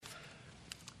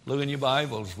Look in your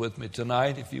Bibles with me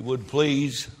tonight, if you would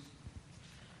please,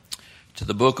 to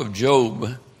the book of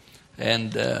Job.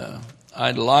 And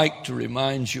I'd like to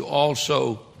remind you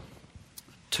also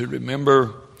to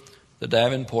remember the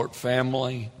Davenport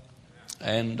family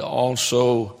and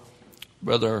also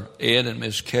Brother Ed and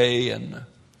Miss Kay and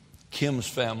Kim's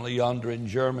family yonder in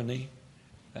Germany.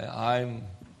 I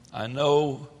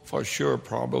know for sure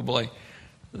probably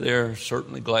they're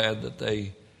certainly glad that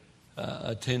they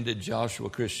attended Joshua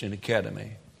Christian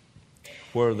Academy,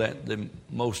 where that the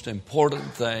most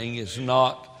important thing is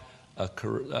not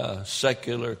a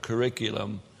secular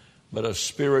curriculum, but a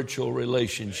spiritual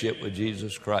relationship with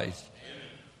Jesus Christ.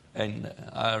 And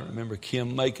I remember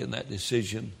Kim making that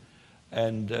decision,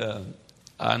 and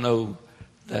I know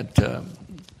that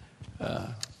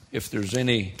if there's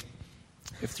any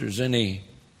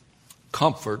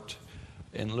comfort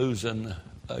in losing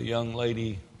a young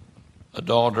lady, a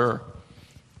daughter,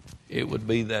 it would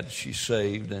be that she's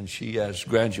saved and she has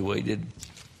graduated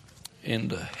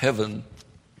into heaven.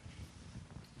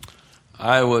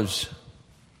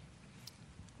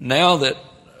 Now that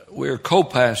we're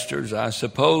co-pastors, I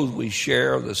suppose we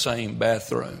share the same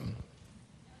bathroom.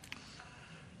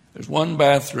 There's one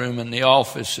bathroom in the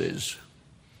offices.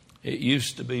 It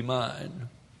used to be mine.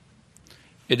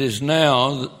 It is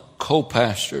now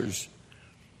co-pastors.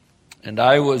 And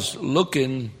I was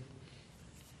looking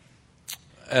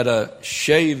at a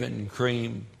shaving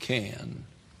cream can.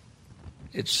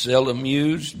 It's seldom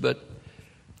used, but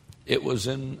it was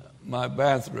in my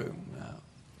bathroom. Now,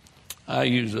 I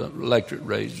use an electric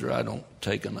razor. I don't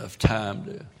take enough time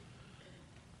to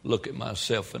look at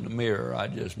myself in the mirror. I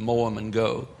just mow them and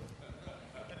go.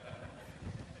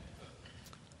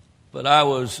 But I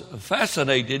was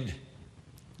fascinated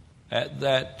at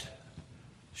that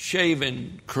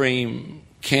shaving cream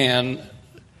can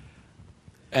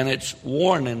and its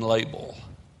warning label.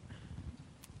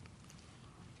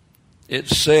 It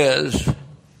says,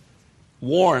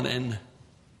 warning,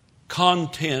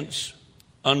 contents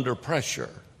under pressure.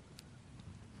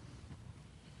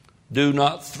 Do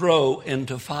not throw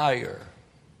into fire.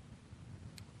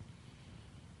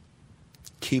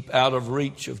 Keep out of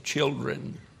reach of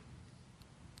children.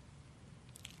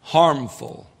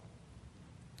 Harmful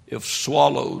if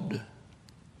swallowed.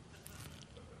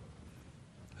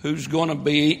 Who's going to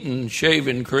be eating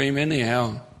shaving cream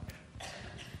anyhow?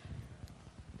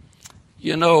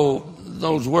 You know,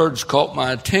 those words caught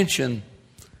my attention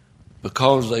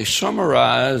because they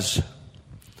summarize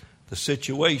the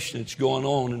situation that's going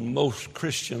on in most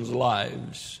Christians'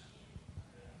 lives.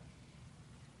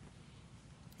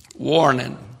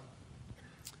 Warning,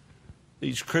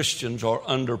 these Christians are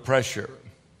under pressure.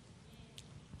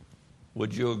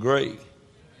 Would you agree?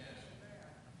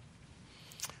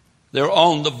 They're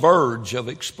on the verge of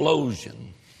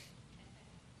explosion.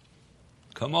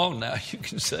 Come on now, you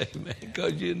can say amen,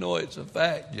 because you know it's a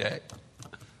fact, Jack.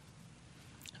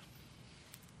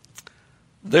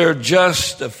 They're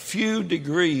just a few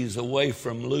degrees away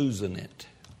from losing it.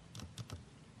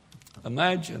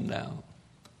 Imagine now.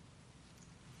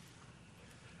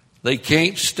 They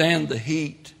can't stand the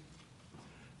heat,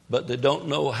 but they don't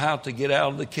know how to get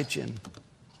out of the kitchen.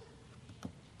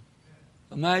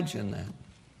 Imagine that.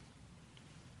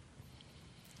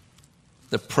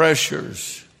 The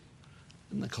pressures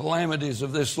and the calamities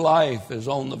of this life is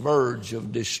on the verge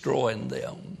of destroying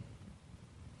them.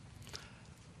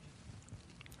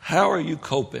 How are you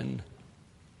coping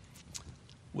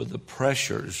with the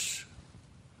pressures?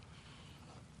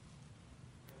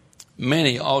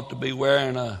 Many ought to be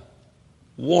wearing a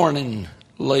warning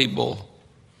label.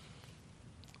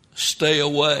 Stay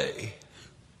away.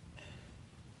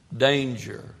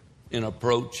 Danger in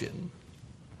approaching.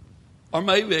 Or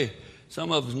maybe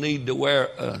some of us need to wear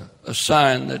a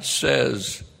sign that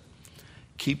says,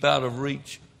 keep out of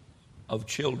reach of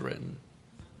children.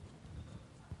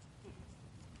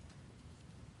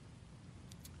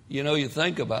 You know, you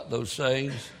think about those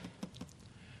things.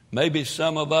 Maybe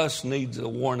some of us needs a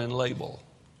warning label.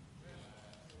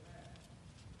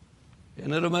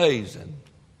 Isn't it amazing?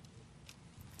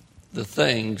 The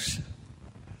things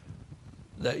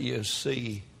that you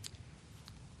see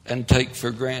and take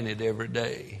for granted every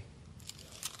day.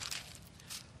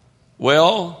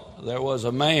 Well, there was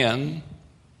a man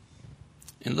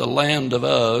in the land of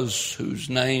Uz whose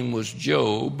name was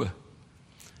Job,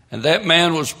 and that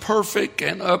man was perfect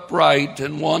and upright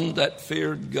and one that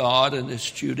feared God and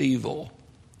eschewed evil.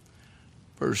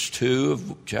 Verse 2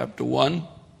 of chapter 1,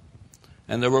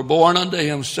 and there were born unto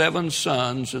him 7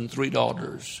 sons and 3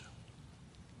 daughters.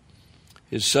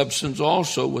 His substance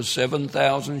also was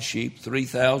 7,000 sheep,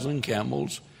 3,000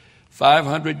 camels,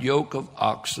 500 yoke of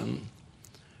oxen,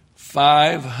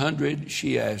 500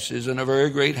 she-asses, and a very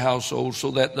great household,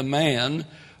 so that the man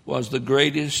was the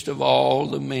greatest of all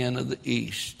the men of the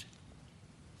east.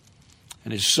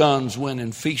 And his sons went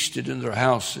and feasted in their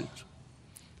houses,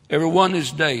 every one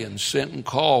his day, and sent and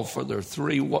called for their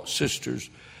 3 sisters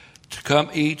to come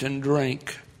eat and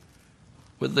drink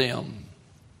with them.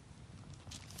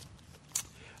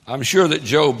 I'm sure that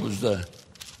Job was the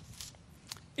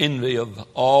envy of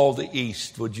all the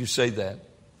East. Would you say that?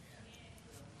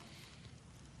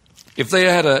 If they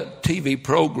had a TV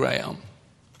program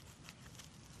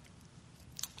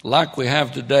like we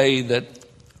have today, that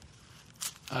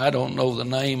I don't know the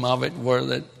name of it, where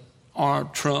that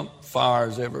Trump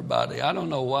fires everybody. I don't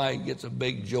know why he gets a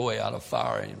big joy out of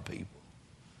firing people.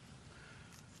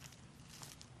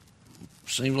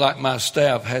 Seems like my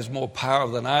staff has more power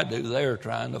than I do. They're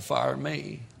trying to fire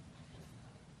me.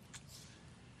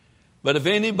 But if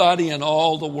anybody in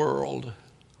all the world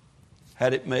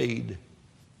had it made,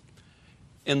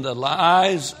 in the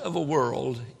eyes of a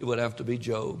world, it would have to be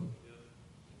Job.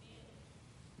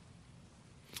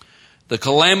 The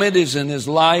calamities in his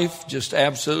life just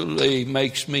absolutely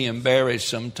makes me embarrassed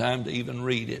sometimes to even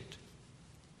read it.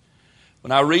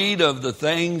 When I read of the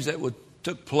things that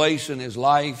took place in his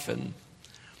life,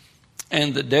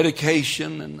 and the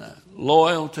dedication and the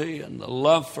loyalty and the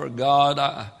love for God,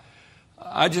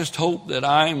 I just hope that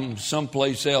I'm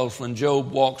someplace else when Job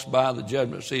walks by the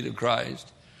judgment seat of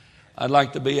Christ. I'd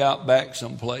like to be out back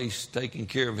someplace taking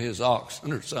care of his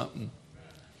oxen or something.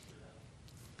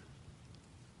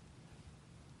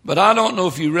 But I don't know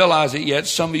if you realize it yet.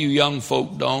 Some of you young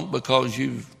folk don't, because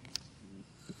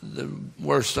the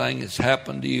worst thing that's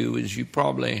happened to you is you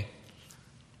probably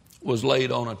was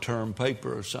laid on a term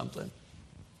paper or something.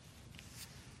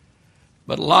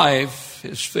 But life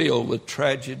is filled with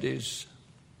tragedies,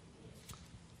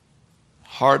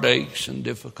 heartaches, and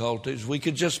difficulties. We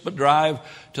could just drive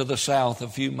to the south a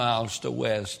few miles to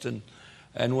west,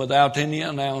 and without any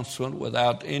announcement,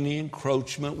 without any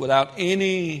encroachment, without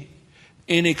any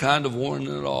kind of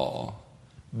warning at all,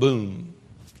 boom.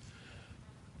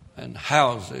 And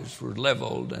houses were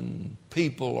leveled, and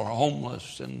people are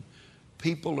homeless, and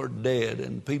people are dead,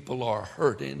 and people are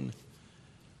hurting.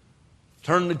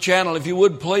 Turn the channel, if you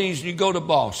would please, and you go to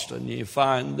Boston, you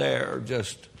find there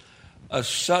just a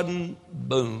sudden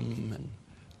boom, and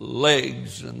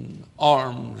legs and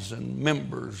arms and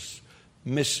members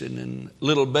missing, and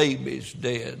little babies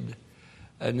dead.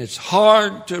 And it's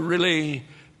hard to really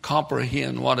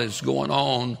comprehend what is going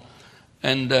on.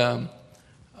 And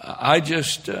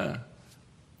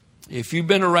if you've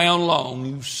been around long,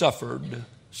 you've suffered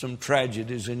some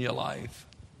tragedies in your life.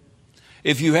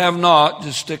 If you have not,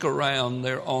 just stick around.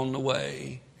 They're on the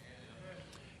way.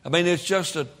 I mean, it's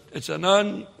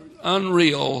an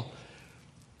unreal,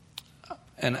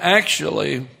 and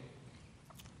actually,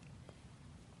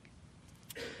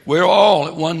 we're all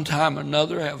at one time or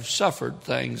another have suffered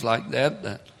things like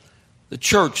that. The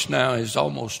church now is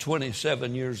almost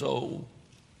 27 years old.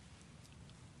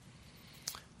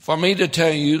 For me to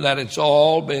tell you that it's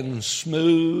all been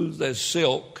smooth as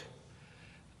silk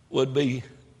would be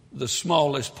the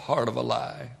smallest part of a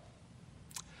lie.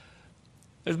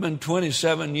 There's been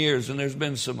 27 years, and there's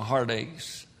been some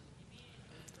heartaches.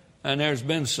 And there's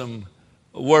been some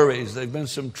worries. There's been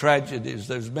some tragedies.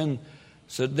 There's been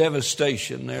some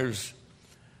devastation. There's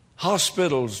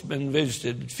hospitals been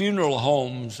visited. Funeral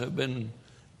homes have been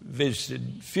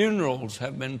visited. Funerals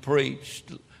have been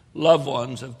preached. Loved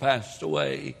ones have passed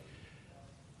away.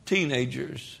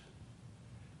 Teenagers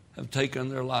have taken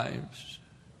their lives.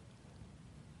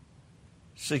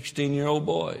 16-year-old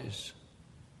boys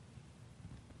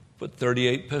put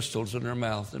 38 pistols in their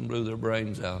mouth and blew their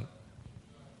brains out.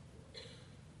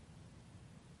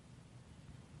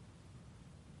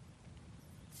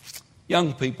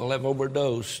 Young people have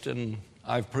overdosed, and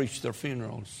I've preached their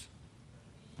funerals.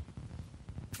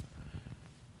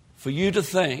 For you to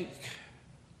think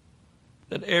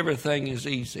that everything is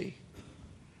easy,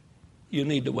 you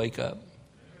need to wake up.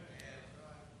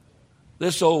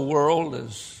 This old world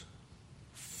is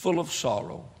full of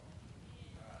sorrow.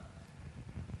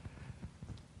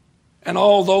 And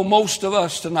although most of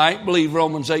us tonight believe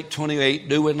Romans 8:28,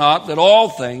 do we not, that all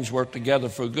things work together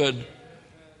for good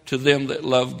to them that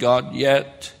love God,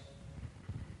 yet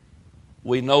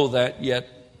we know that, yet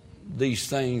these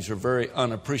things are very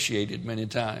unappreciated many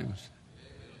times.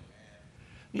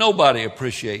 Nobody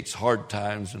appreciates hard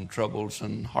times and troubles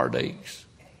and heartaches.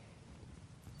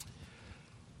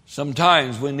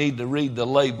 Sometimes we need to read the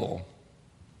label.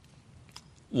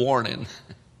 Warning.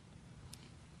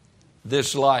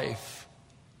 This life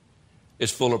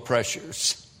is full of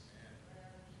pressures.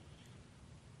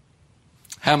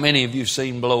 How many of you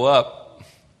seen blow up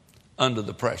under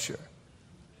the pressure?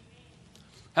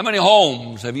 How many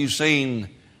homes have you seen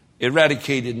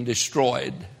eradicated and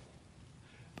destroyed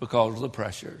because of the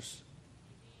pressures?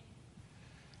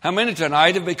 How many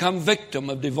tonight have become victim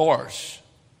of divorce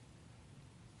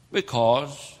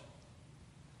because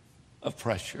of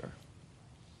pressure?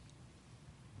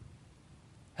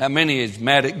 How many is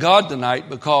mad at God tonight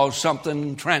because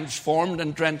something transformed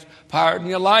and transpired in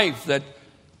your life that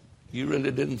you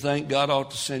really didn't think God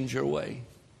ought to send your way?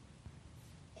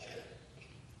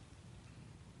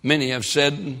 Many have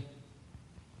said,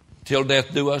 till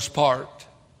death do us part.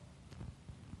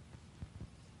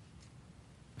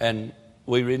 And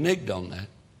we reneged on that.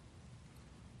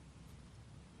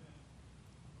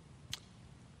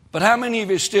 But how many of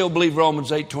you still believe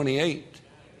Romans 8:28?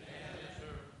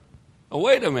 Oh,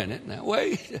 wait a minute now,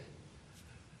 wait.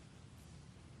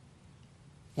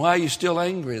 Why are you still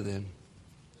angry then?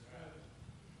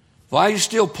 Why are you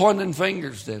still pointing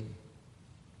fingers then?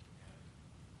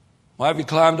 Why have you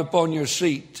climbed up on your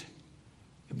seat?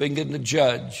 You've been getting a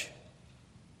judge.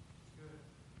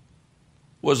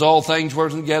 Was all things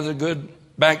working together good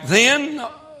back then,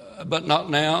 but not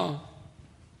now?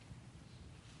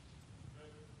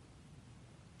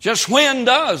 Just when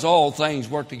does all things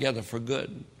work together for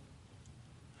good?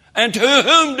 And to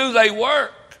whom do they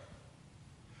work?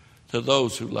 To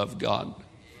those who love God,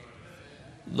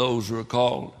 those who are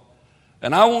called.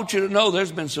 And I want you to know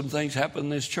there's been some things happen in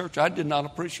this church I did not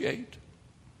appreciate.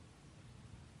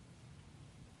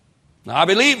 Now, I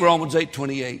believe Romans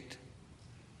 8:28,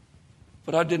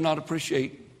 but I did not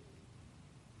appreciate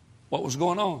what was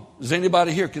going on. Does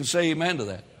anybody here can say amen to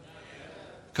that?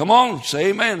 Come on, say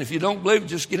amen. If you don't believe it,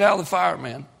 just get out of the fire,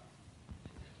 man.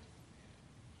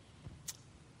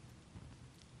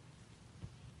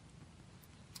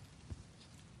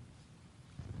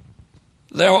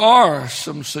 There are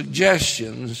some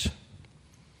suggestions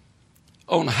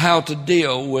on how to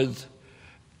deal with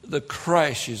the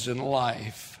crashes in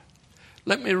life.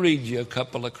 Let me read you a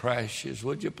couple of crashes,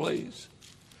 would you please?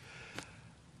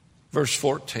 Verse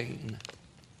 14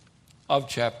 of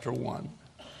chapter 1.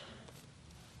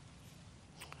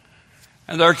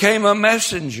 And there came a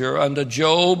messenger unto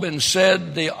Job and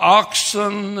said, the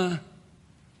oxen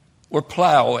were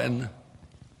plowing,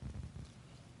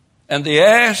 and the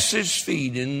asses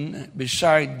feeding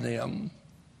beside them,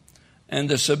 and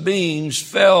the Sabines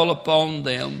fell upon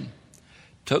them,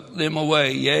 took them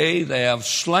away. Yea, they have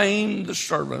slain the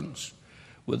servants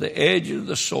with the edge of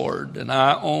the sword, and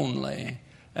I only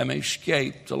am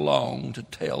escaped along to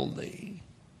tell thee.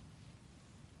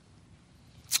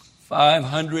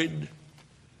 500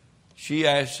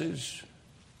 she-asses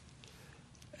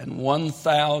and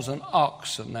 1,000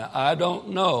 oxen. Now, I don't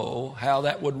know how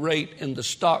that would rate in the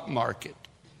stock market.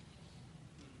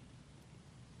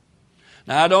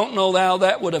 Now, I don't know how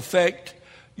that would affect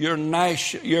your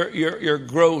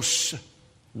gross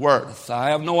worth. I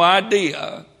have no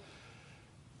idea.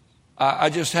 I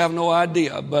just have no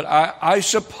idea. But I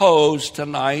suppose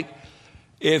tonight,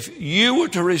 if you were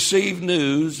to receive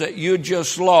news that you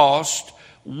just lost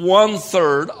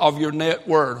 1/3 of your net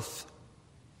worth,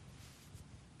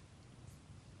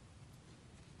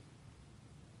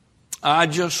 I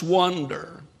just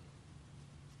wonder,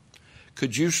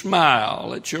 could you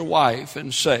smile at your wife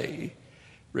and say,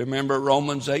 remember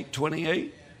Romans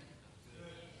 8:28?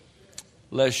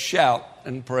 Let's shout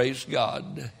and praise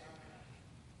God,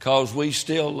 because we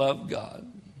still love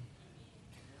God.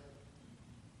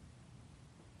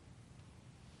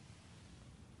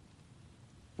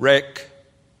 Wreck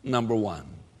number 1.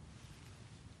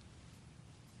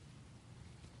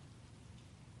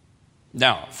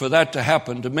 Now, for that to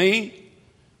happen to me,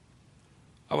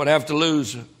 I would have to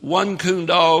lose 1 coon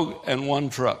dog and 1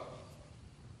 truck.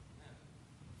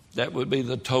 That would be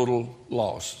the total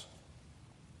loss.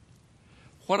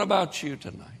 What about you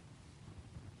tonight?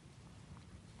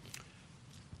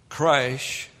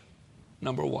 Crash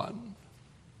number 1.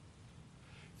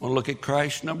 Want to look at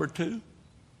crash number 2?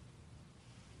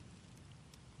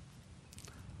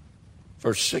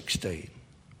 Verse 16.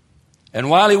 And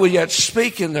while he was yet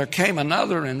speaking, there came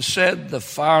another and said, the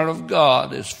fire of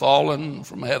God is fallen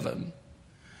from heaven,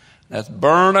 that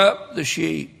burn up the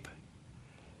sheep,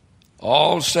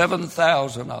 all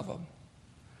 7,000 of them,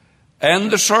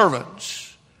 and the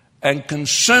servants, and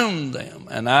consume them.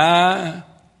 And I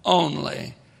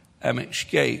only am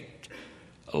escaped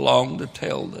along to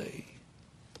tell thee.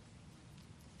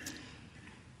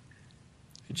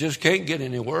 It just can't get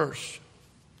any worse.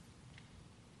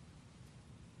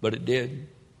 But it did.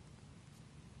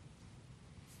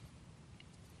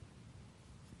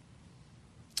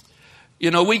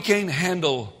 You know, we can't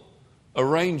handle a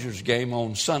Rangers game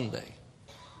on Sunday.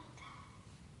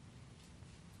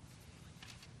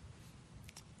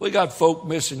 We got folk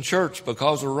missing church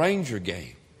because of a Ranger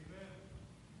game.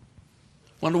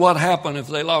 Wonder what happened if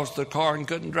they lost their car and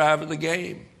couldn't drive to the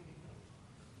game.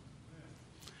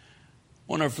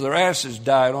 Wonder if their asses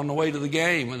died on the way to the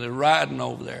game when they're riding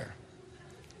over there.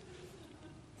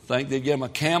 Think they'd give them a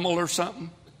camel or something?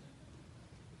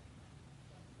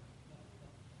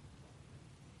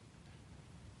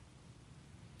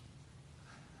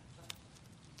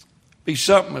 Be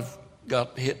something if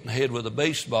got hit in the head with a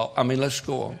baseball. Let's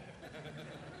go on.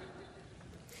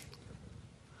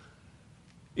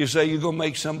 You say you're going to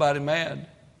make somebody mad.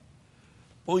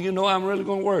 Well, I'm really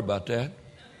going to worry about that.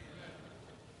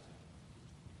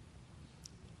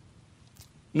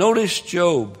 Notice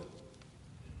Job,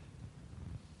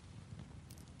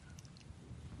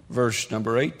 verse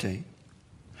number 18.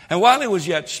 And while he was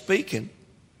yet speaking,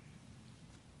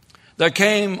 there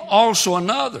came also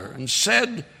another and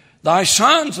said, Thy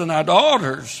sons and thy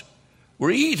daughters were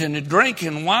eating and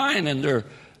drinking wine in their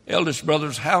eldest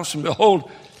brother's house. And behold,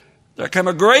 there came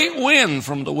a great wind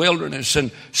from the wilderness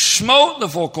and smote the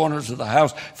four corners of the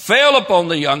house, fell upon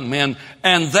the young men,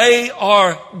 and they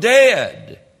are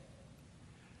dead.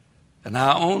 And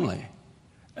I only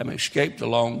am escaped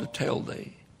along to tell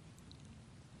thee.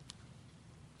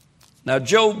 Now,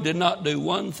 Job did not do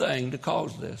one thing to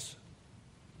cause this.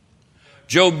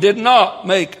 Job did not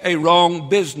make a wrong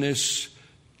business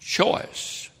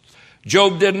choice.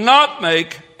 Job did not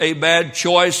make a bad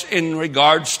choice in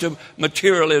regards to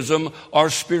materialism or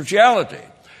spirituality.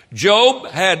 Job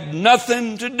had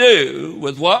nothing to do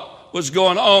with what was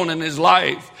going on in his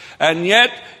life. And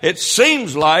yet it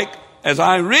seems like, as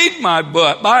I read my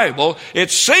Bible, it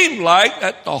seemed like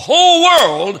that the whole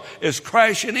world is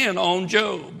crashing in on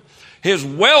Job. His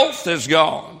wealth is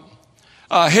gone.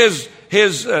 His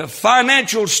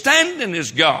financial standing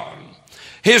is gone.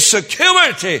 His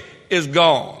security is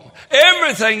gone.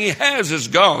 Everything he has is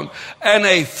gone. And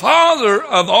a father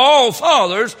of all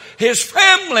fathers, his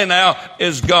family now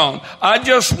is gone. I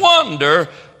just wonder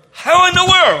how in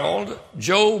the world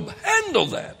Job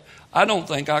handled that. I don't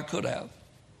think I could have.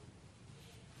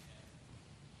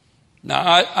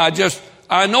 Now,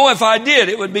 I know if I did,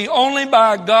 it would be only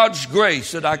by God's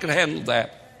grace that I could handle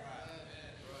that.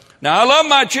 Now, I love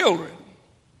my children.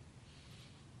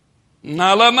 And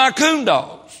I love my coon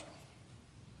dogs.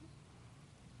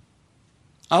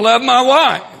 I love my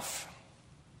wife.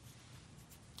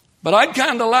 But I'd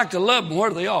kind of like to love them where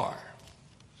they are.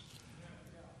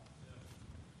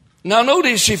 Now,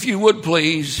 notice, if you would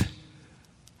please,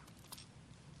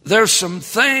 there's some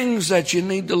things that you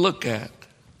need to look at.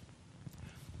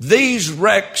 These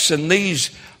wrecks and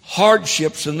these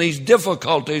hardships and these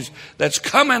difficulties that's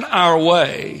coming our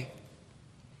way,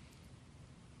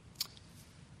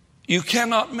 you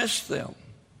cannot miss them.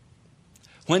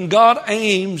 When God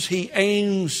aims, he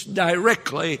aims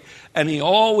directly, and he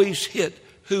always hit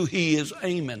who he is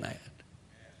aiming at.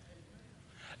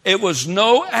 It was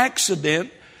no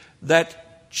accident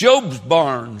that Job's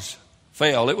barns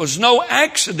fell. It was no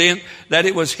accident that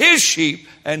it was his sheep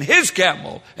and his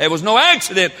cattle. It was no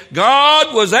accident.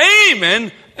 God was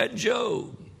aiming at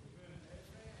Job.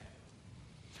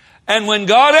 And when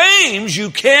God aims, you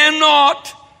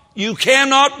cannot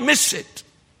miss it.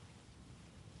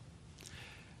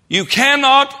 You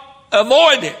cannot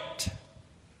avoid it,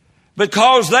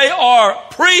 because they are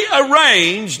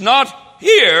prearranged, not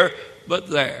here, but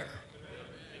there.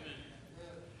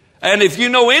 And if you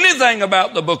know anything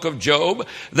about the book of Job,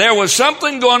 there was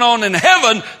something going on in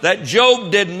heaven that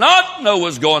Job did not know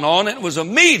was going on. It was a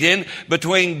meeting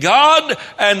between God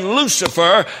and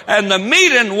Lucifer, and the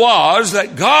meeting was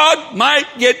that God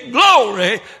might get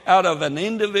glory out of an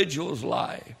individual's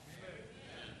life.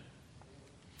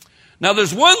 Now,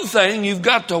 there's one thing you've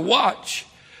got to watch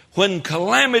when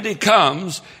calamity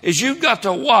comes, is you've got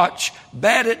to watch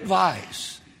bad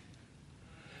advice.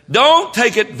 Don't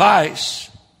take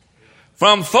advice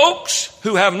from folks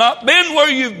who have not been where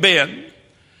you've been,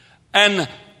 and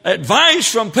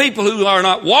advice from people who are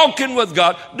not walking with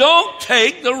God. Don't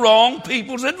take the wrong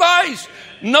people's advice.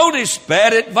 Notice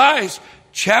bad advice.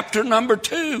 Chapter number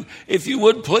 2, if you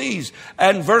would please,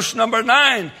 and verse number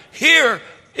 9. Here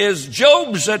is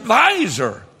Job's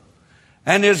advisor.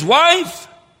 And his wife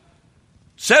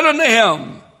said unto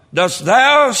him, Dost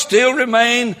thou still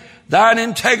remain thine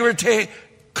integrity?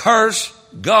 Curse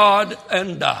God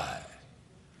and die.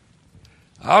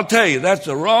 I'll tell you, that's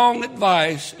the wrong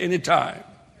advice anytime.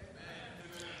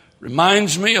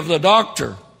 Reminds me of the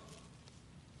doctor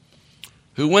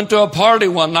who went to a party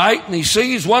one night, and he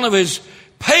sees one of his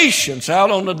Patience out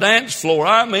on the dance floor.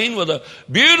 I mean, with a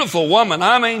beautiful woman.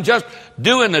 I mean, just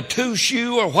doing a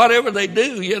two-shoe or whatever they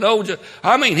do, you know.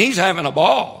 He's having a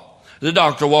ball. The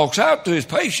doctor walks out to his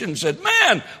patient and said,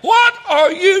 "Man, what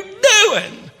are you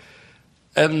doing?"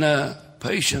 And the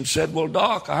patient said, "Well,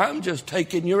 Doc, I'm just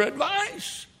taking your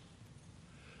advice."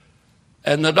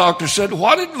 And the doctor said,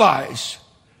 "What advice?"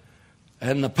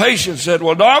 And the patient said,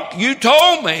 "Well, Doc, you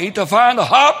told me to find a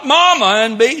hot mama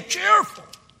and be cheerful."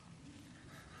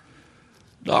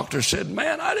 Doctor said,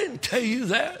 "Man, I didn't tell you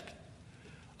that.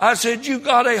 I said, you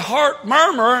got a heart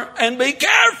murmur and be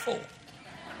careful."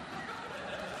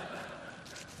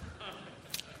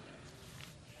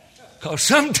 Because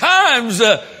sometimes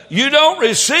you don't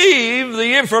receive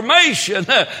the information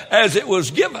as it was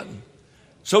given.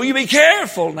 So you be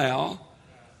careful now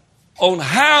on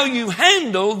how you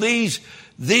handle these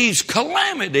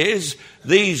calamities,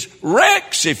 these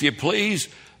wrecks, if you please,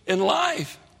 in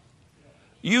life.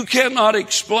 You cannot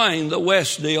explain the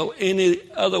West deal any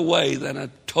other way than a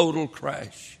total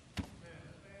crash.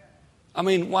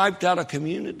 Wiped out a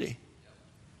community.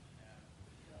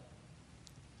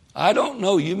 I don't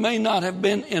know. You may not have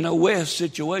been in a West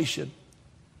situation,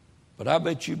 but I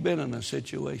bet you've been in a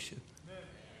situation.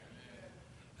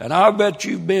 And I bet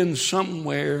you've been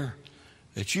somewhere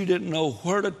that you didn't know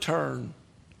where to turn.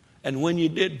 And when you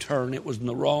did turn, it was in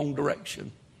the wrong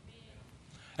direction.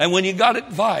 And when you got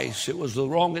advice, it was the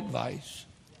wrong advice.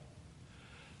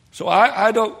 So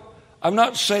I'm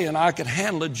not saying I could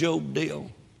handle a Job deal.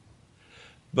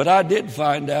 But I did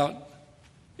find out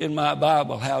in my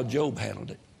Bible how Job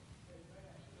handled it.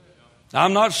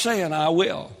 I'm not saying I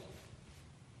will.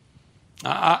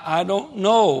 I don't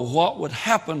know what would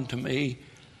happen to me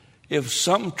if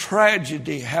some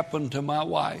tragedy happened to my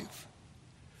wife.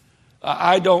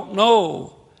 I don't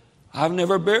know. I've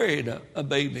never buried a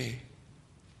baby.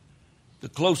 The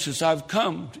closest I've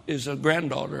come is a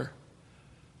granddaughter.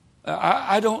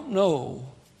 I don't know.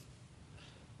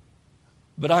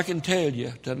 But I can tell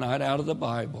you tonight out of the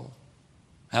Bible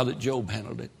how that Job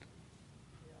handled it.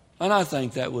 And I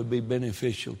think that would be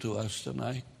beneficial to us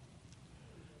tonight.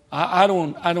 I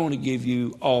don't want to give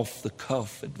you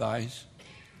off-the-cuff advice.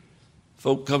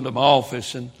 Folk come to my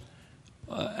office and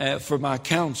for my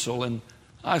counsel, and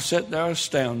I sit there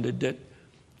astounded that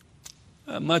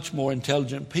much more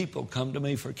intelligent people come to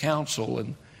me for counsel,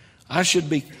 and I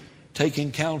should be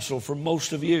taking counsel from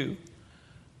most of you.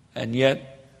 And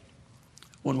yet,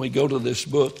 when we go to this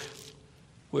book,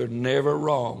 we're never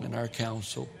wrong in our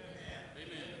counsel.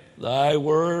 Thy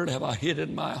word have I hid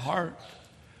in my heart.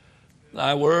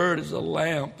 Thy word is a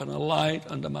lamp and a light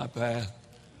unto my path.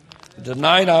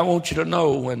 Tonight I want you to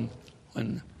know when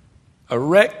a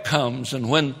wreck comes and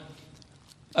when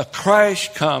a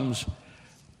crash comes,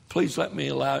 please let me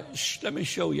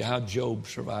show you how Job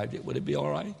survived it. Would it be all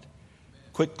right?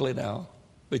 Quickly now,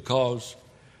 because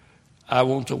I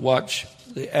want to watch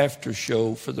the after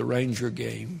show for the Ranger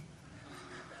game.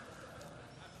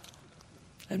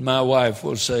 And my wife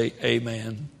will say,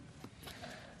 amen.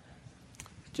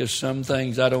 Just some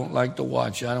things I don't like to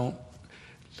watch.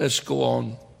 Let's go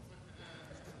on.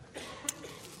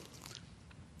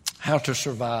 How to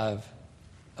survive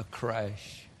a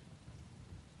crash.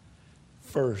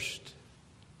 First,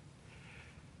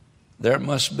 there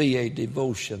must be a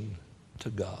devotion to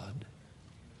God.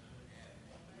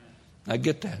 I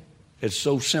get that. It's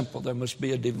so simple. There must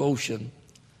be a devotion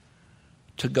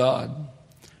to God.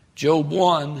 Job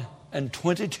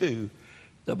 1:22,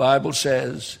 the Bible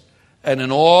says, and in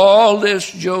all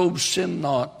this Job sinned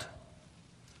not,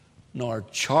 nor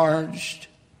charged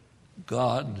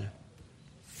God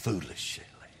foolishly.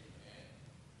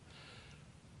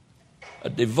 A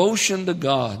devotion to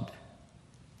God.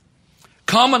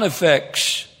 Common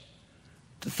effects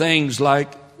to things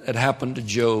like that happened to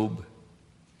Job.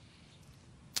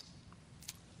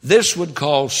 This would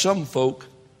cause some folk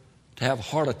to have a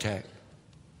heart attack.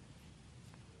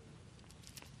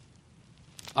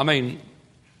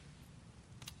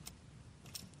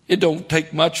 It don't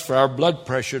take much for our blood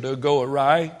pressure to go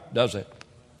awry, does it?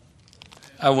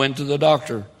 I went to the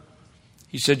doctor.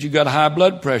 He said, you got high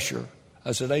blood pressure.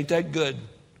 I said, ain't that good?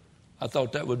 I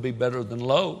thought that would be better than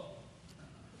low.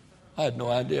 I had no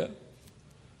idea.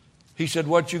 He said,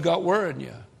 what you got worrying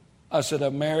you? I said,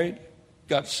 I'm married,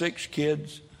 got 6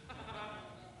 kids,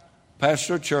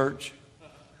 pastor a church,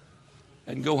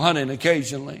 and go hunting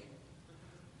occasionally.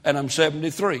 And I'm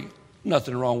 73.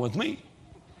 Nothing wrong with me.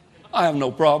 I have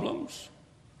no problems.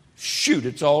 Shoot,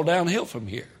 it's all downhill from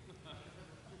here.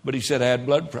 But he said I had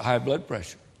high blood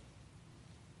pressure.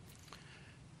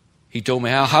 He told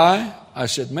me how high. I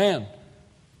said, man,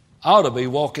 I ought to be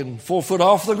walking 4 foot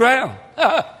off the ground.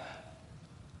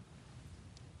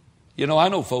 You know, I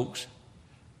know folks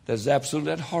that's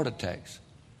absolutely had heart attacks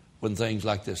when things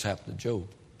like this happened to Job.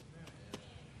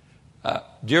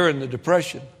 During the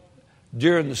Depression,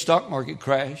 during the stock market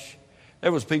crash,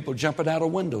 there was people jumping out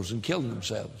of windows and killing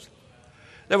themselves.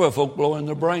 There were folk blowing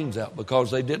their brains out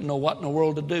because they didn't know what in the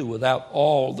world to do without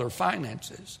all their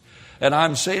finances. And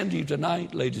I'm saying to you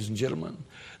tonight, ladies and gentlemen,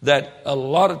 that a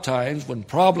lot of times when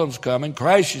problems come and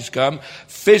crashes come,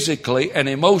 physically and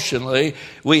emotionally,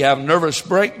 we have nervous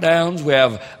breakdowns, we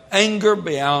have anger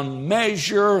beyond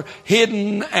measure,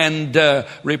 hidden and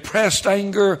repressed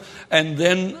anger, and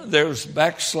then there's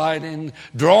backsliding,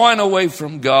 drawing away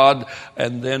from God,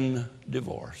 and then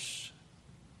divorce.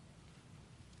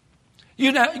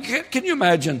 You know, can you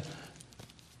imagine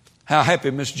how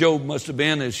happy Miss Job must have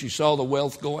been as she saw the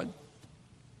wealth going?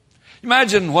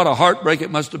 Imagine what a heartbreak it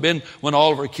must have been when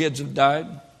all of her kids have died.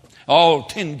 All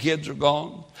 10 kids are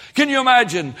gone. Can you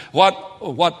imagine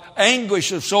what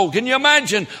anguish of soul? Can you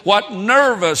imagine what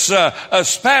nervous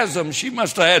spasm she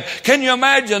must have had? Can you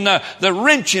imagine the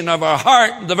wrenching of her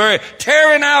heart, the very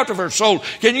tearing out of her soul?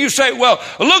 Can you say, well,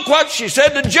 look what she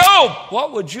said to Job?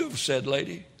 What would you have said,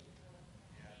 lady?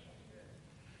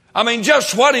 I mean,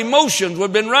 just what emotions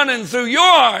would have been running through your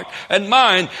heart and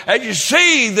mine as you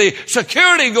see the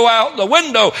security go out the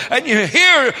window and you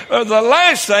hear the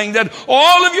last thing that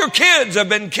all of your kids have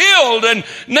been killed and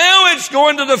now it's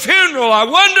going to the funeral. I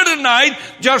wonder tonight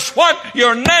just what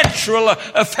your natural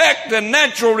effect and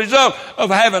natural result of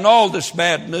having all this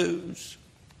bad news.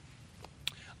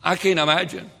 I can't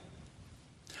imagine.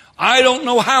 I don't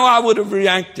know how I would have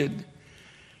reacted,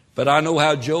 but I know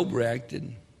how Job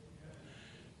reacted.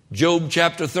 Job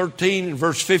chapter 13 and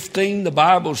verse 15, the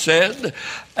Bible said,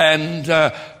 and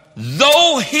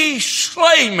though he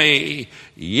slay me,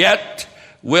 yet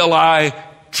will I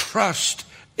trust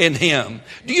in him.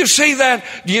 Do you see that?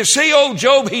 Do you see old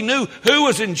Job? He knew who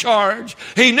was in charge.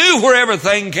 He knew where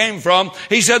everything came from.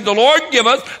 He said, the Lord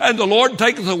giveth and the Lord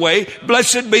taketh away.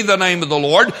 Blessed be the name of the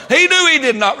Lord. He knew he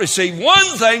did not receive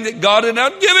one thing that God did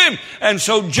not give him. And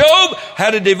so Job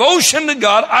had a devotion to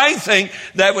God, I think,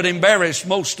 that would embarrass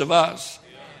most of us.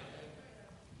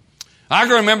 I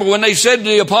can remember when they said to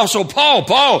the Apostle Paul,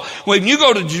 Paul, when you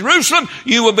go to Jerusalem,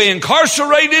 you will be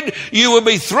incarcerated, you will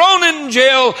be thrown in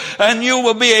jail, and you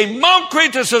will be a mockery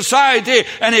to society,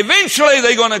 and eventually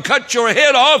they're going to cut your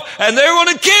head off, and they're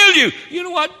going to kill you. You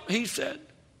know what he said?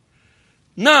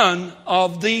 None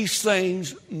of these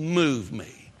things move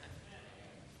me.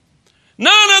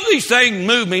 None of these things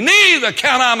move me. Neither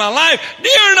count I my life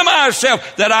dear to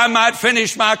myself, that I might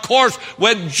finish my course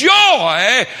with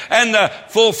joy and the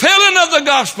fulfilling of the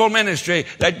gospel ministry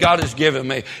that God has given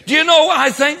me. Do you know, I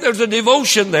think there's a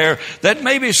devotion there that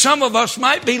maybe some of us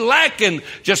might be lacking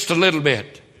just a little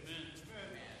bit.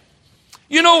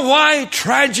 You know why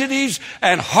tragedies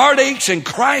and heartaches and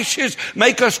crashes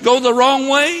make us go the wrong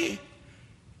way?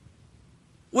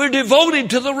 We're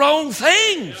devoted to the wrong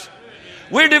things.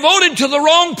 We're devoted to the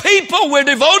wrong people. We're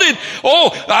devoted,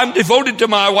 I'm devoted to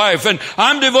my wife and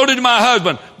I'm devoted to my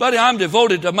husband. Buddy, I'm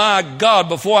devoted to my God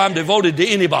before I'm devoted to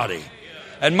anybody.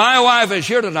 And my wife is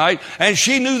here tonight and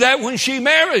she knew that when she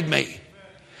married me.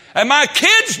 And my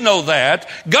kids know that.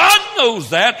 God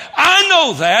knows that. I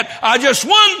know that. I just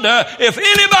wonder if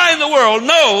anybody in the world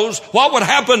knows what would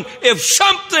happen if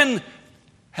something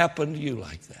happened to you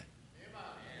like that.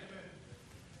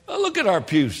 Well, look at our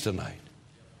pews tonight.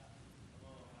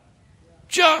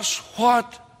 Just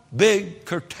what big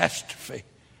catastrophe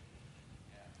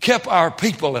kept our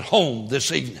people at home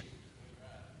this evening?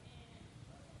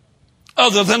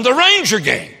 Other than the Ranger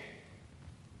game.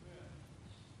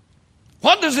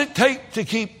 What does it take to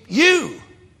keep you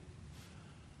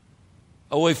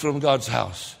away from God's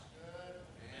house?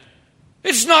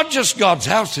 It's not just God's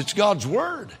house, it's God's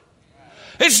Word.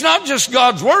 It's not just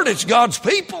God's Word, it's God's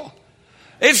people.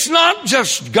 It's not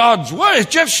just God's Word.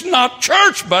 It's just not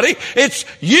church, buddy. It's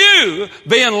you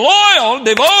being loyal,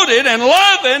 devoted, and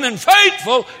loving, and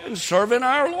faithful, and serving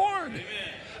our Lord. Amen.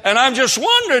 And I'm just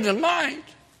wondering tonight,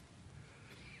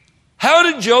 how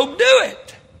did Job do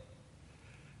it?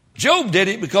 Job did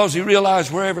it because he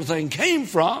realized where everything came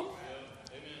from.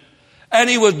 And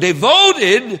he was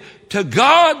devoted to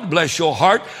God, bless your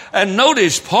heart. And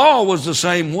notice Paul was the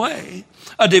same way.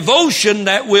 A devotion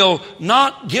that will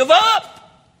not give up.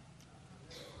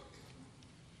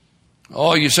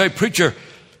 Oh, you say, preacher,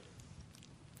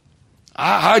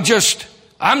 I'm just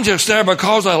there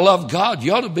because I love God.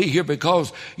 You ought to be here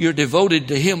because you're devoted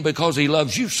to Him because He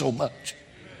loves you so much.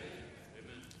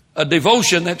 A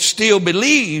devotion that still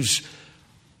believes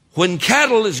when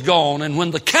cattle is gone, and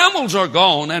when the camels are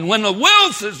gone, and when the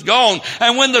wealth is gone,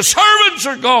 and when the servants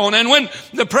are gone, and when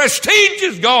the prestige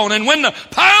is gone, and when the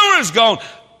power is gone,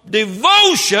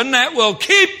 devotion that will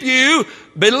keep you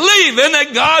believing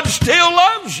that God still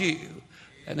loves you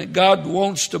and that God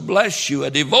wants to bless you. A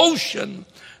devotion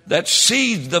that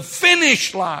sees the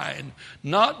finish line,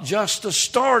 not just the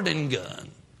starting gun.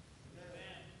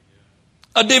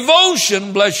 A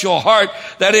devotion, bless your heart,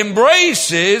 that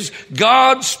embraces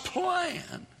God's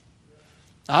plan.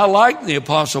 I like the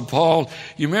Apostle Paul.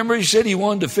 You remember he said he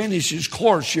wanted to finish his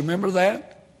course. You remember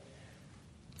that?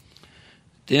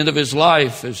 At the end of his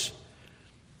life, as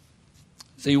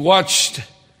he watched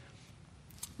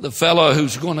the fellow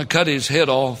who's going to cut his head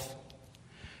off,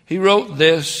 he wrote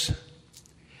this: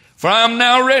 "For I am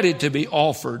now ready to be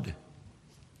offered,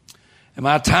 and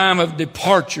my time of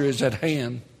departure is at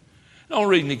hand." The only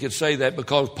reason he could say that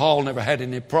because Paul never had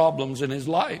any problems in his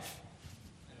life.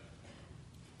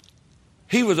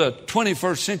 He was a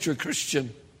 21st century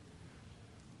Christian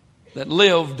that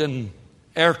lived in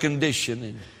air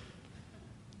conditioning,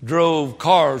 drove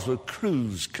cars with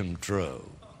cruise control,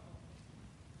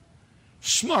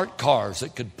 smart cars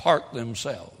that could park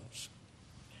themselves.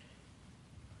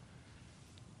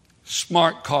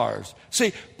 Smart cars.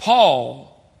 See,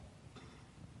 Paul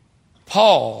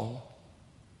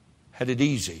had it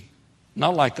easy,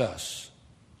 not like us.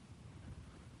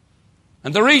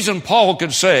 And the reason Paul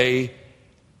could say,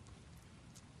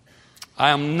 "I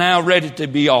am now ready to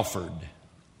be offered," I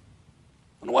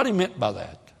wonder what he meant by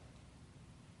that.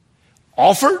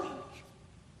 Offered?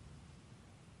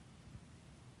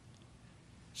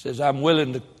 He says, "I'm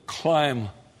willing to climb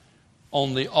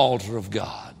on the altar of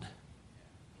God.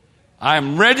 I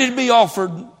am ready to be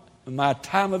offered, and my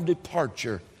time of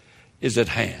departure is at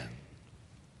hand."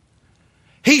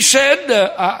 He said,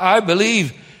 I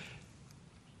believe,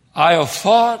 "I have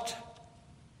fought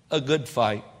a good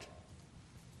fight.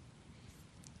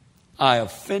 I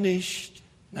have finished,"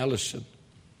 now listen,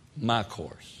 "my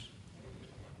course."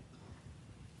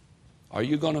 Are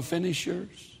you going to finish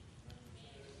yours?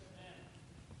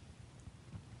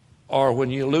 Or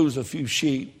when you lose a few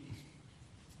sheep,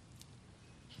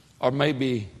 or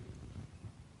maybe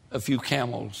a few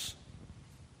camels,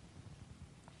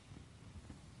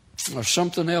 or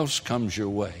something else comes your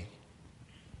way,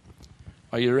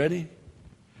 are you ready?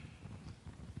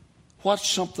 What's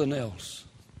something else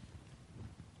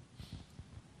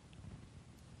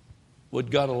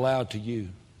would God allow to you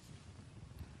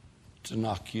to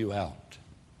knock you out?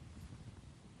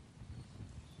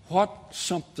 What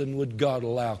something would God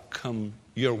allow come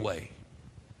your way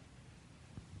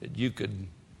that you could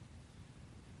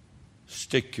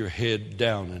stick your head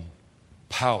down and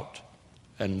pout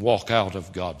and walk out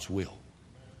of God's will?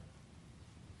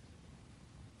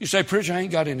 You say, "Preacher, I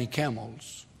ain't got any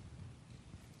camels.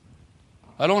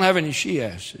 I don't have any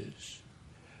she-asses."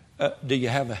 Do you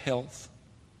have a health?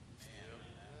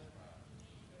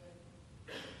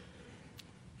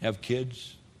 Have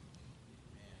kids?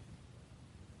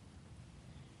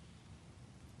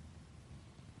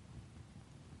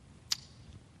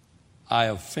 I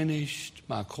have finished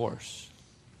my course.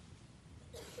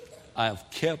 I have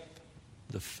kept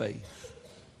the faith.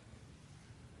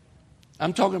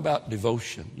 I'm talking about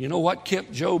devotion. You know what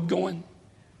kept Job going?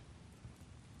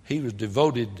 He was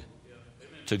devoted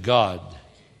to God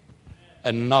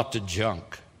and not to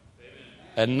junk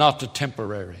and not to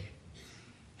temporary.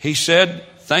 He said,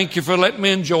 "Thank you for letting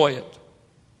me enjoy it.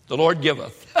 The Lord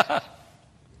giveth."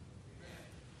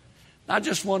 I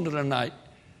just wonder tonight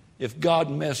if God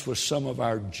messed with some of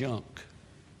our junk.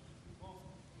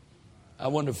 I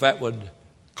wonder if that would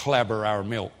clabber our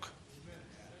milk.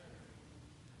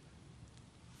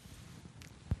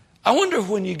 I wonder if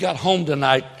when you got home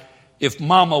tonight, if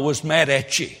Mama was mad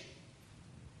at you,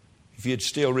 if you'd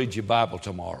still read your Bible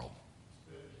tomorrow.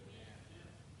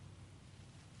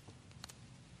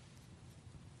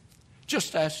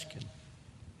 Just asking.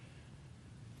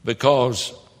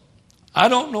 Because I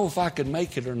don't know if I could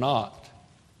make it or not.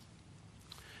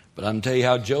 But I can tell you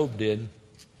how Job did.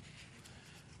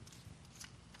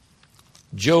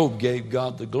 Job gave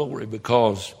God the glory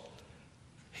because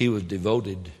he was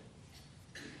devoted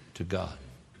to God.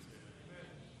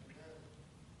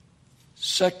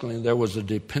 Secondly, there was a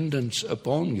dependence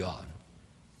upon God.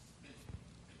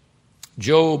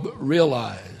 Job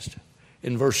realized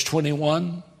in verse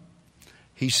 21,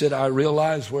 he said, "I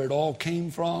realize where it all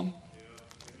came from."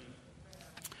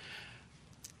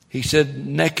 He said,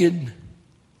 "Naked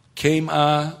came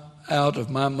I out of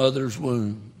my mother's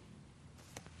womb."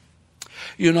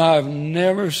 You know, I've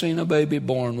never seen a baby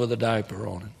born with a diaper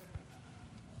on it.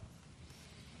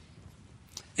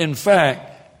 In fact,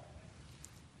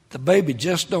 The baby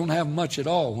just don't have much at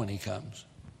all when he comes.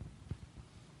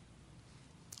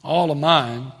 All of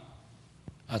mine,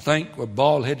 I think, were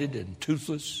bald-headed and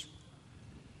toothless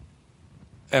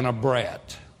and a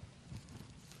brat.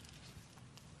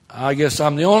 I guess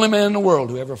I'm the only man in the world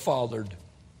who ever fathered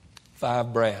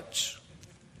 5 brats.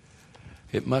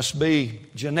 It must be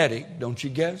genetic, don't you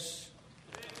guess?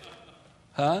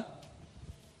 Huh?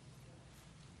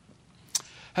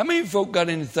 How many folk got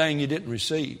anything you didn't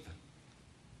receive?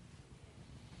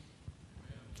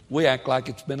 We act like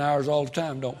it's been ours all the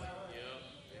time, don't we?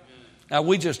 Now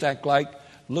we just act like,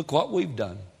 look what we've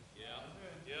done.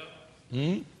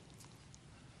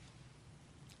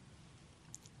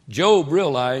 Job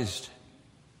realized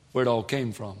where it all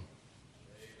came from.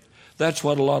 That's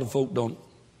what a lot of folk don't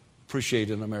appreciate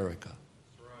in America.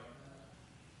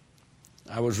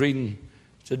 I was reading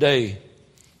today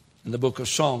in the book of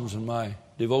Psalms in my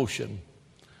devotion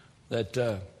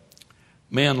that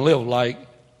men live like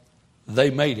they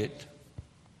made it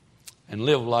and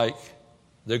live like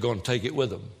they're going to take it with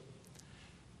them.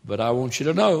 But I want you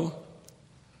to know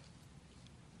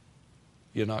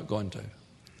you're not going to.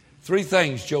 3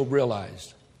 things Job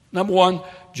realized. Number 1,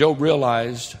 Job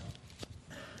realized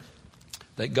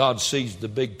that God sees the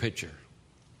big picture.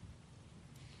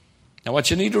 Now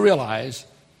what you need to realize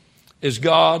is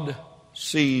God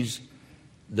sees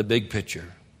the big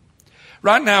picture.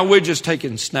 Right now we're just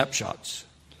taking snapshots.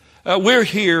 We're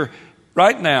here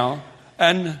right now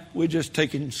and we're just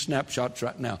taking snapshots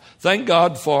right now. Thank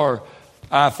God for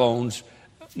iPhones.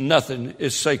 Nothing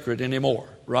is sacred anymore,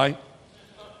 right?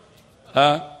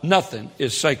 Nothing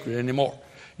is sacred anymore.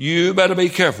 You better be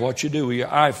careful what you do with your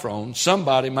iPhone.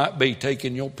 Somebody might be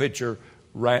taking your picture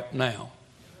right now.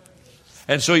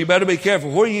 And so you better be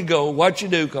careful where you go, what you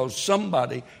do, because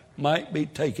somebody might be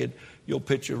taking your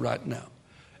picture right now.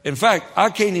 In fact, I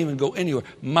can't even go anywhere.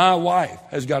 My wife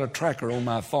has got a tracker on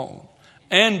my phone.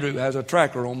 Andrew has a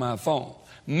tracker on my phone.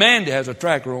 Mandy has a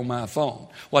tracker on my phone.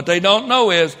 What they don't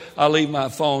know is I leave my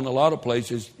phone a lot of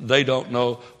places. They don't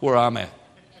know where I'm at.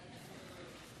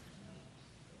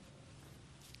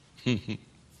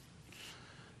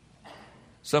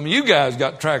 Some of you guys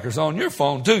got trackers on your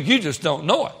phone too. You just don't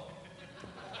know it.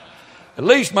 At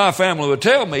least my family would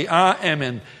tell me I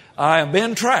am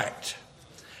being tracked.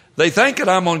 They think that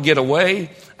I'm going to get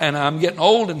away and I'm getting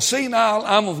old and senile.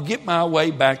 I'm going to get my way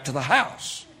back to the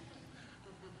house.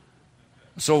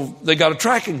 So they got a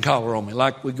tracking collar on me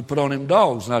like we could put on them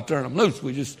dogs and I turn them loose.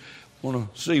 We just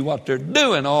want to see what they're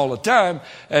doing all the time.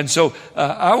 And so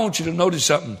I want you to notice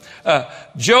something.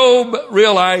 Job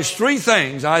realized 3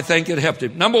 things I think it helped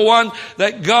him. Number 1,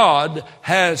 that God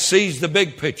sees the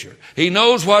big picture. He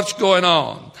knows what's going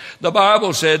on. The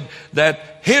Bible said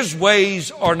that His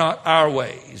ways are not our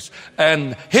ways.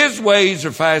 And His ways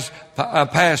are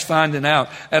past finding out.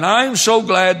 And I'm so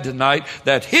glad tonight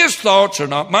that His thoughts are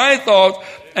not my thoughts.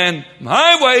 And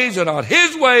my ways are not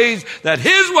His ways, that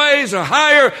His ways are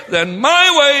higher than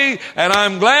my way, and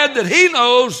I'm glad that He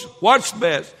knows what's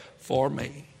best for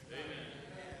me.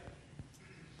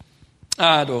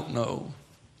 I don't know,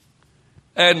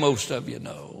 and most of you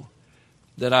know,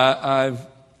 that I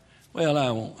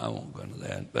won't go into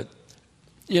that, but,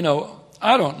 you know,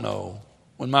 I don't know.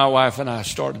 When my wife and I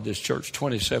started this church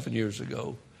 27 years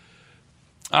ago,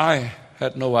 I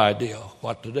had no idea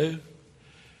what to do.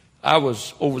 I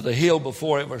was over the hill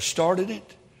before I ever started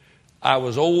it. I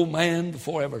was old man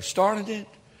before I ever started it.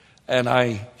 And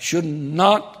I should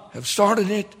not have started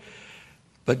it.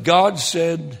 But God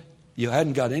said, you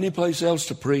hadn't got any place else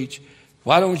to preach.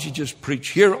 Why don't you just preach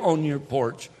here on your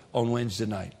porch on Wednesday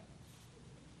night?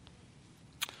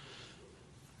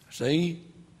 See,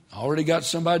 I already got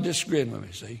somebody disagreeing with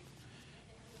me, see.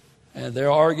 And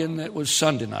they're arguing that it was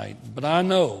Sunday night. But I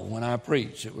know when I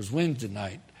preached, it was Wednesday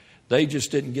night. They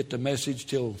just didn't get the message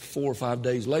till 4 or 5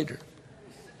 days later.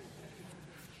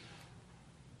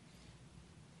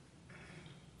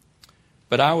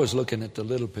 But I was looking at the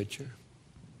little picture.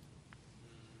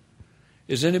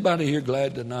 Is anybody here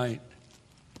glad tonight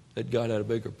that God had a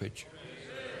bigger picture?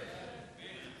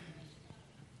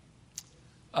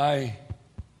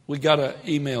 We got an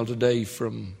email today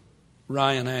from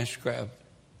Ryan Ashcraft.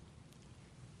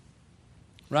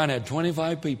 Ryan had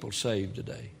 25 people saved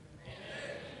today.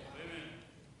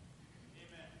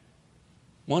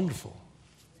 Wonderful.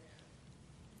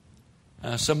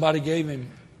 Somebody gave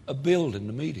him a building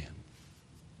to meet him.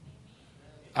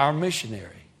 Our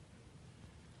missionary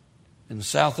in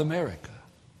South America.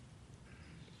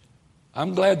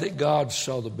 I'm glad that God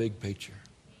saw the big picture.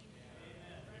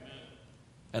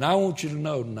 And I want you to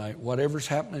know tonight, whatever's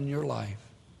happening in your life,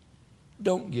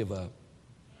 don't give up.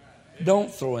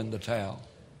 Don't throw in the towel.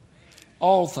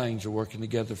 All things are working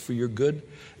together for your good,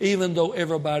 even though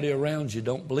everybody around you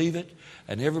don't believe it,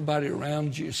 and everybody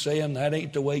around you is saying that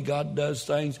ain't the way God does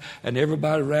things, and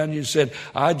everybody around you said,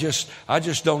 I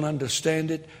just don't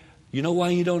understand it. You know why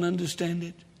you don't understand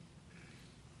it?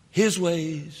 His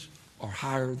ways are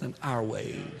higher than our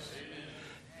ways.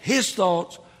 His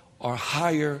thoughts are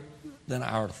higher than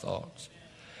our thoughts.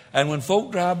 And when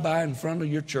folk drive by in front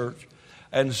of your church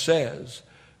and says,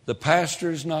 the pastor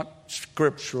is not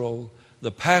scriptural,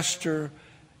 the pastor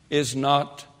is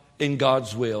not in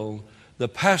God's will, the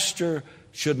pastor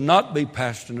should not be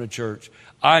pastoring a church,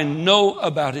 I know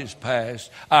about his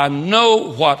past, I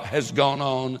know what has gone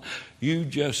on, you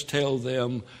just tell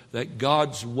them that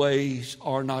God's ways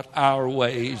are not our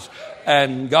ways,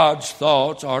 and God's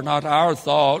thoughts are not our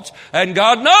thoughts, and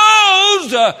God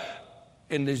knows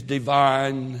in His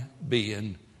divine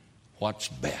being what's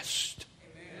best.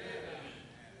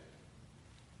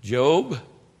 Job,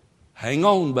 hang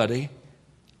on, buddy.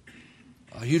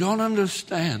 Oh, you don't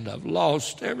understand. I've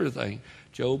lost everything.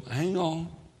 Job, hang on.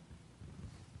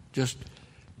 Just,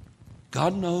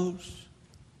 God knows.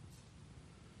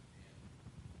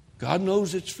 God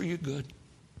knows it's for your good.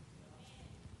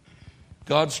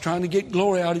 God's trying to get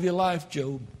glory out of your life,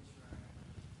 Job.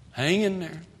 Hang in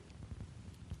there.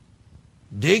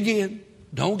 Dig in.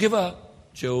 Don't give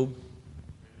up, Job.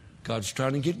 God's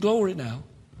trying to get glory now.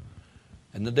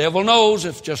 And the devil knows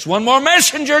if just one more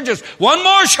messenger, just one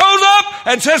more shows up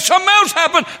and says something else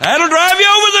happened, that'll drive you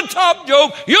over the top,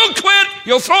 Job. You'll quit.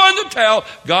 You'll throw in the towel.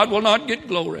 God will not get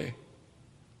glory.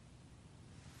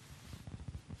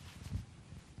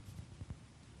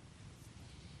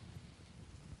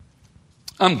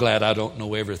 I'm glad I don't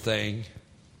know everything.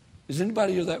 Is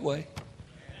anybody here that way?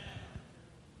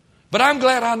 But I'm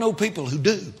glad I know people who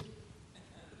do.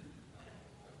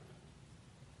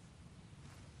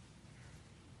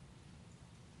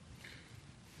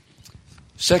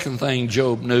 Second thing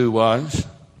Job knew was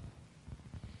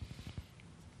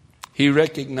he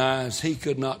recognized he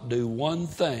could not do one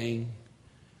thing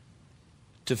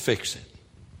to fix it.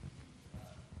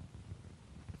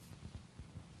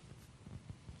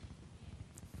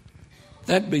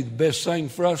 That'd be the best thing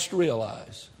for us to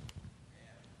realize.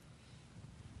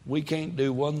 We can't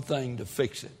do one thing to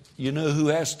fix it. You know who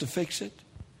has to fix it?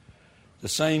 The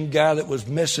same guy that was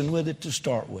messing with it to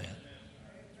start with.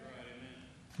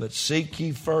 But seek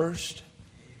ye first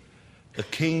the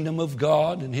kingdom of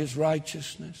God and His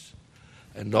righteousness.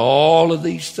 And all of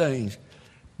these things,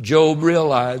 Job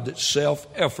realized that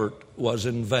self-effort was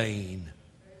in vain.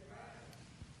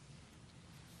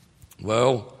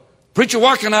 Well, preacher,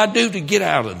 what can I do to get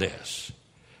out of this?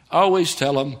 I always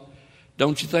tell them,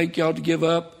 don't you think you ought to give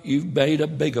up? You've made a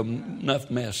big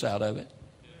enough mess out of it.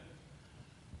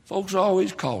 Folks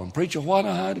always call him, preacher, what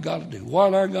I got to do?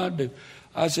 What I got to do?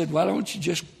 I said, why don't you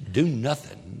just do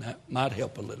nothing? That might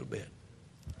help a little bit.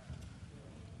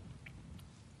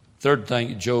 Third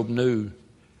thing Job knew,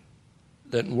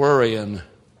 that worrying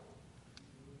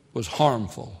was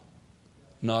harmful,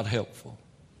 not helpful.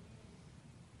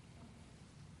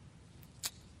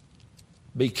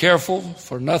 Be careful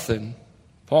for nothing,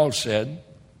 Paul said,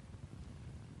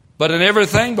 but in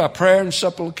everything by prayer and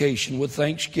supplication with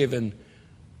thanksgiving,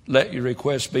 let your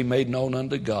requests be made known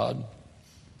unto God.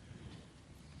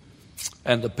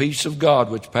 And the peace of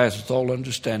God, which passeth all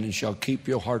understanding, shall keep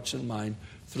your hearts and mind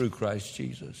through Christ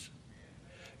Jesus.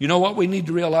 You know what we need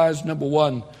to realize? Number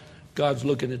one, God's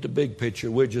looking at the big picture.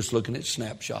 We're just looking at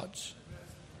snapshots.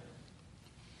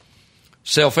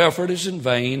 Self-effort is in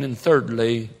vain. And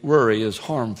thirdly, worry is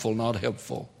harmful, not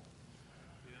helpful.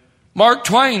 Mark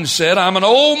Twain said, I'm an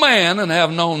old man and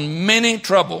have known many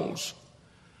troubles,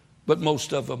 but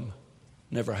most of them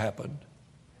never happened.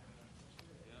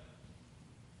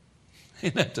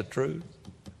 Isn't that the truth?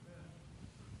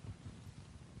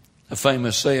 A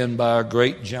famous saying by a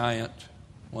great giant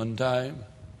one time,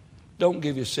 don't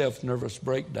give yourself nervous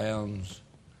breakdowns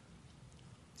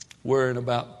worrying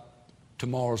about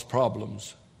tomorrow's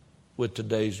problems with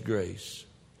today's grace.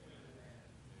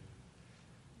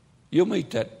 You'll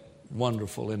meet that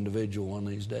wonderful individual one of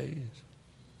these days.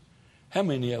 How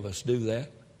many of us do that?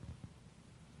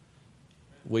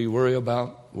 We worry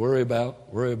about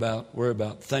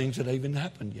things that haven't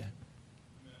happened yet.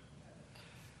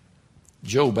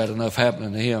 Job had enough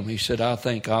happening to him. He said, I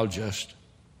think I'll just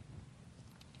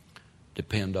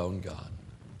depend on God.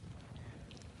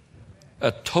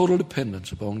 A total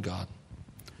dependence upon God.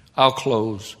 I'll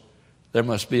close. There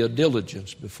must be a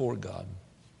diligence before God.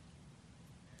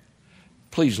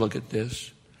 Please look at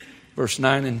this. Verse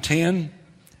 9 and 10.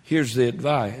 Here's the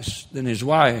advice. Then his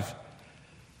wife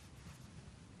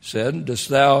said, dost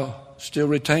thou still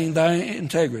retain thy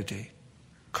integrity?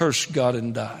 curse God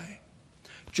and die.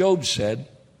 Job said,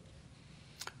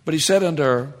 but he said unto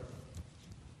her,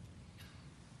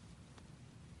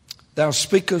 thou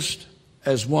speakest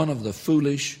as one of the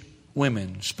foolish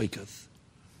women speaketh.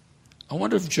 I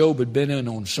wonder if Job had been in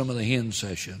on some of the hen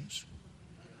sessions.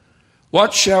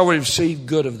 What shall we receive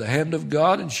good of the hand of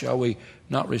God, and shall we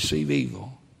not receive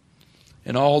evil?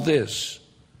 In all this,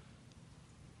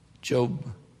 Job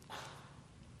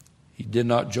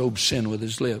sin with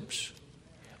his lips.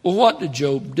 Well, what did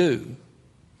Job do?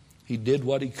 He did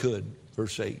what he could.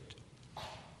 Verse 8.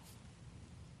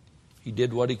 He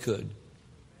did what he could.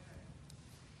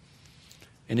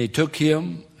 And he took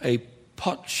him a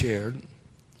potsherd,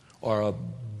 or a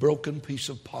broken piece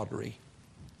of pottery,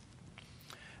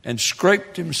 and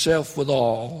scraped himself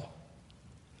withal,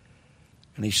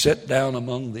 and he sat down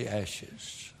among the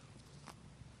ashes.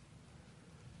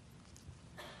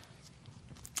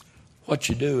 What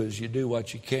you do is you do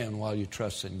what you can while you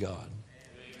trust in God.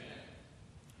 Amen.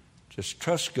 Just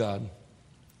trust God.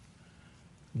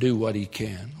 Do what he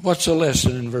can. What's the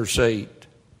lesson in verse 8?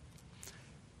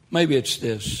 Maybe it's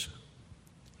this.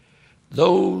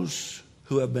 Those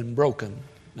who have been broken.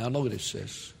 Now notice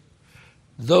this.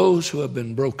 Those who have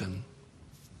been broken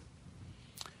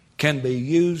can be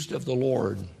used of the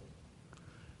Lord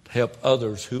to help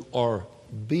others who are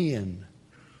being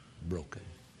broken.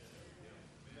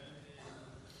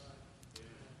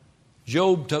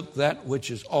 Job took that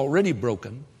which is already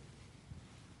broken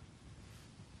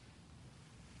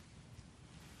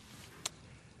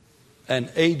and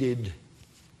aided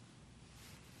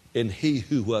in he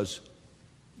who was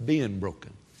being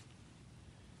broken.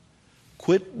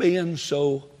 Quit being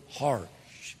so harsh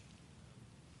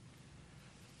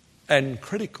and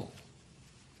critical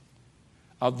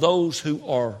of those who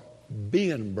are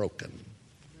being broken,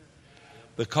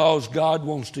 because God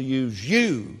wants to use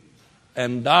you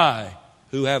and I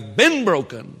who have been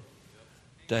broken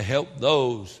to help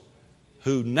those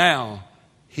who now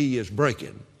he is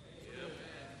breaking.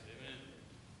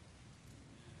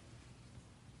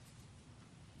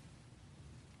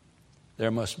 There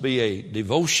must be a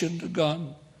devotion to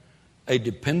God, a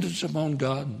dependence upon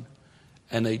God,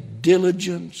 and a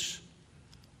diligence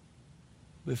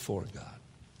before God.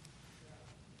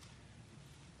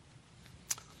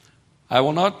 I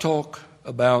will not talk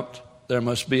about there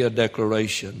must be a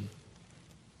declaration.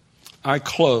 I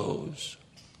close.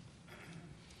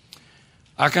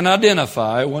 I can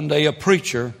identify one day a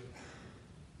preacher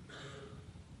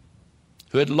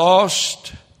who had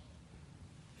lost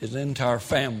his entire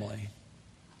family.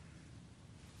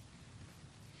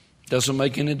 Doesn't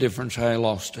make any difference how he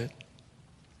lost it.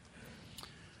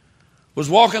 Was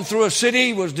walking through a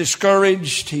city, was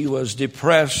discouraged, he was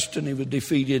depressed, and he was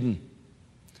defeated.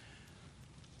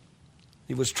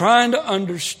 He was trying to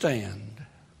understand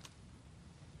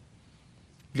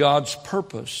God's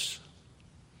purpose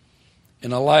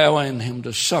in allowing him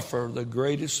to suffer the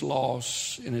greatest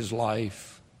loss in his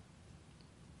life.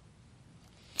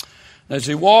 As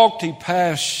he walked, he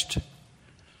passed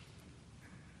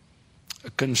a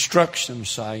construction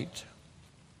site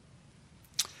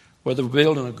where they were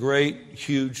building a great,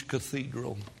 huge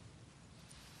cathedral.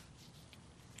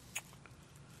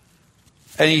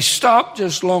 And he stopped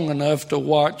just long enough to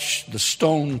watch the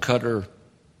stone cutter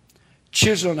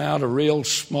chiseling out a real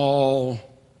small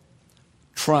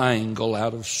triangle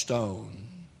out of stone.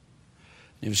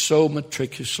 He was so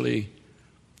meticulously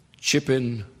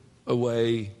chipping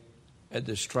away at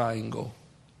this triangle.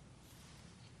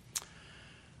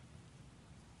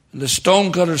 And the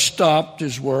stonecutter stopped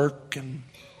his work and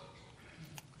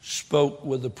spoke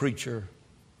with the preacher.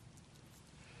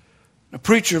 The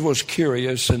preacher was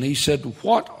curious, and he said,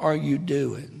 "What are you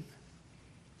doing?"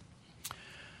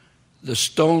 The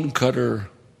stonecutter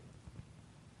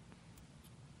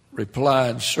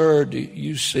replied, "Sir, do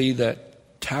you see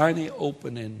that tiny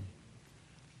opening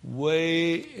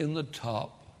way in the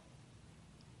top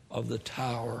of the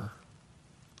tower?"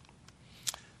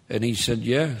 And he said,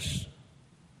 "Yes."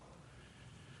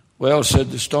 "Well," said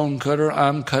the stonecutter,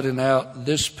 "I'm cutting out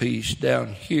this piece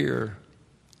down here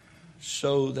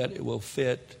so that it will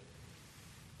fit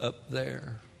up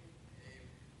there."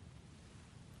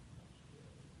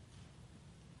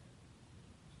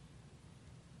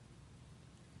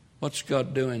 What's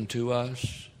God doing to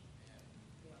us?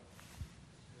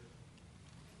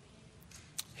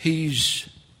 He's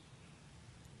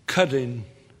cutting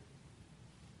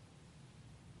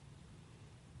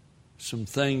some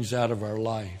things out of our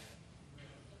life.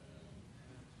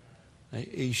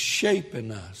 He's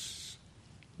shaping us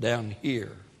down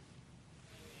here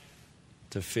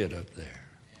to fit up there.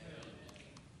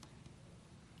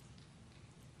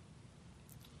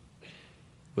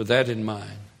 With that in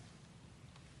mind,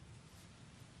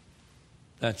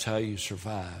 that's how you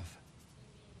survive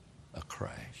a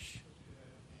crash.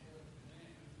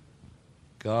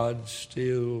 God's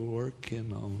still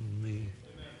working on me.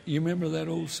 You remember that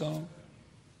old song?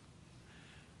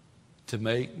 To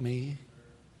make me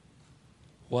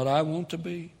what I want to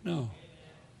be? No,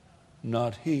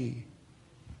 not He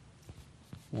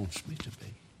wants me to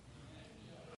be.